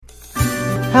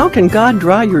How can God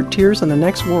dry your tears in the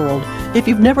next world if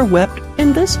you've never wept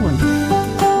in this one?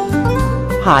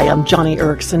 Hi, I'm Johnny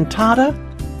Erickson Tata,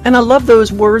 and I love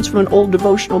those words from an old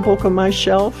devotional book on my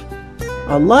shelf.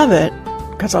 I love it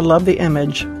because I love the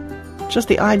image. Just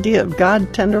the idea of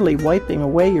God tenderly wiping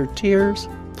away your tears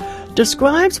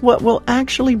describes what will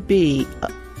actually be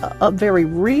a very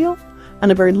real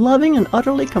and a very loving and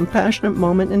utterly compassionate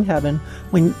moment in heaven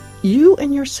when you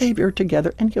and your Savior are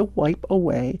together and He'll wipe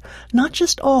away not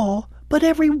just all, but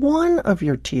every one of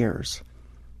your tears.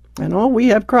 And oh, we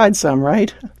have cried some,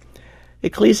 right?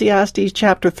 Ecclesiastes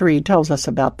chapter 3 tells us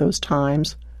about those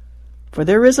times. For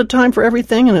there is a time for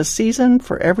everything and a season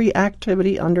for every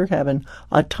activity under heaven,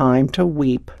 a time to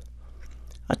weep,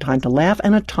 a time to laugh,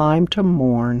 and a time to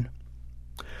mourn,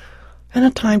 and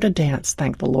a time to dance,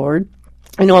 thank the Lord.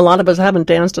 I know a lot of us haven't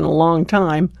danced in a long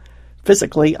time.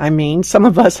 Physically, I mean, some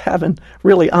of us haven't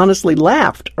really honestly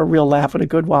laughed a real laugh in a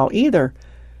good while either.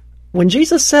 When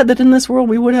Jesus said that in this world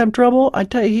we would have trouble, I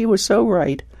tell you, He was so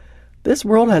right. This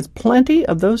world has plenty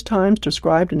of those times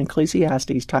described in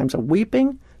Ecclesiastes, times of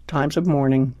weeping, times of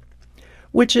mourning,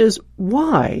 which is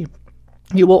why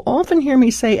you will often hear me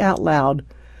say out loud,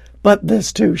 but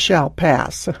this too shall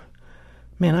pass.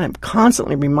 Man, I'm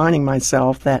constantly reminding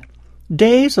myself that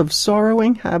days of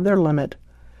sorrowing have their limit.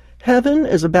 Heaven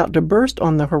is about to burst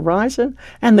on the horizon,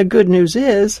 and the good news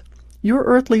is your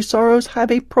earthly sorrows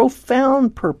have a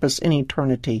profound purpose in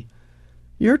eternity.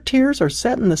 Your tears are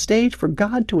setting the stage for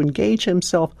God to engage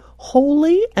Himself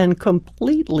wholly and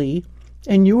completely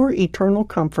in your eternal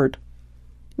comfort.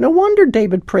 No wonder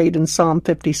David prayed in Psalm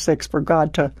 56 for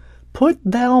God to put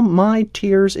thou my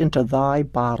tears into thy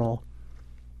bottle.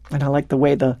 And I like the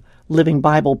way the Living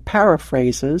Bible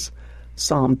paraphrases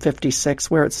Psalm 56,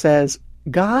 where it says,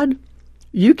 God,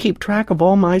 you keep track of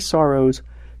all my sorrows.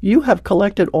 You have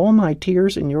collected all my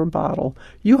tears in your bottle.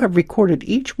 You have recorded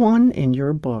each one in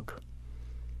your book.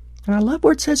 And I love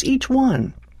where it says each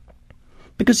one,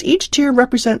 because each tear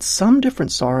represents some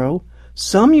different sorrow,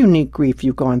 some unique grief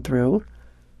you've gone through,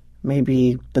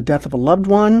 maybe the death of a loved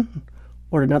one,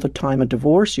 or another time a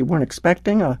divorce you weren't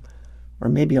expecting, or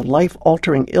maybe a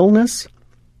life-altering illness,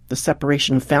 the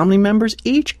separation of family members.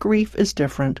 Each grief is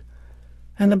different,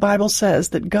 and the Bible says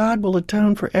that God will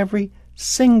atone for every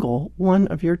single one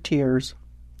of your tears.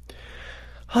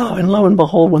 Oh, and lo and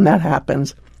behold, when that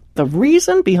happens, the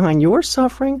reason behind your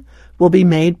suffering will be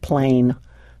made plain,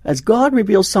 as God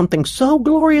reveals something so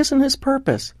glorious in His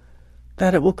purpose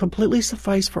that it will completely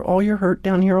suffice for all your hurt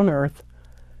down here on earth.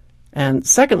 And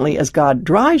secondly, as God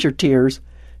dries your tears,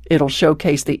 it'll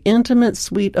showcase the intimate,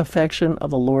 sweet affection of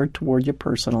the Lord toward you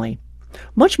personally,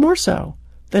 much more so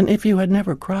than if you had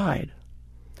never cried.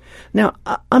 Now,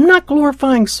 I'm not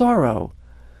glorifying sorrow,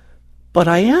 but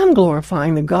I am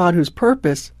glorifying the God whose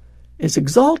purpose is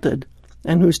exalted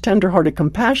and whose tender-hearted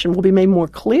compassion will be made more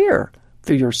clear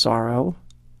through your sorrow.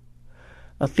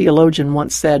 A theologian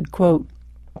once said, quote,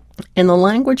 in the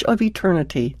language of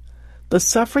eternity, the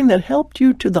suffering that helped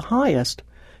you to the highest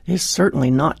is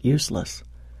certainly not useless.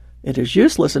 It is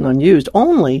useless and unused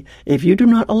only if you do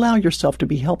not allow yourself to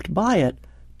be helped by it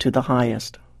to the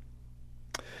highest.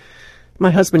 My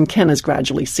husband Ken has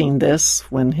gradually seen this.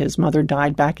 When his mother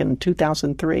died back in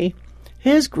 2003,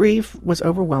 his grief was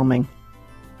overwhelming.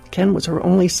 Ken was her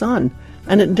only son,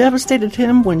 and it devastated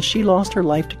him when she lost her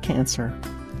life to cancer.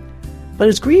 But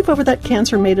his grief over that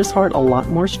cancer made his heart a lot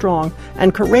more strong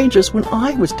and courageous when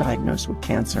I was diagnosed with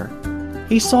cancer.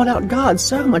 He sought out God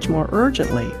so much more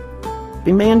urgently.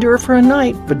 We may endure for a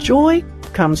night, but joy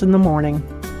comes in the morning.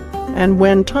 And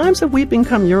when times of weeping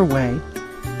come your way,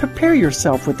 prepare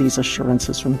yourself with these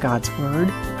assurances from God's Word.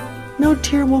 No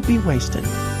tear will be wasted.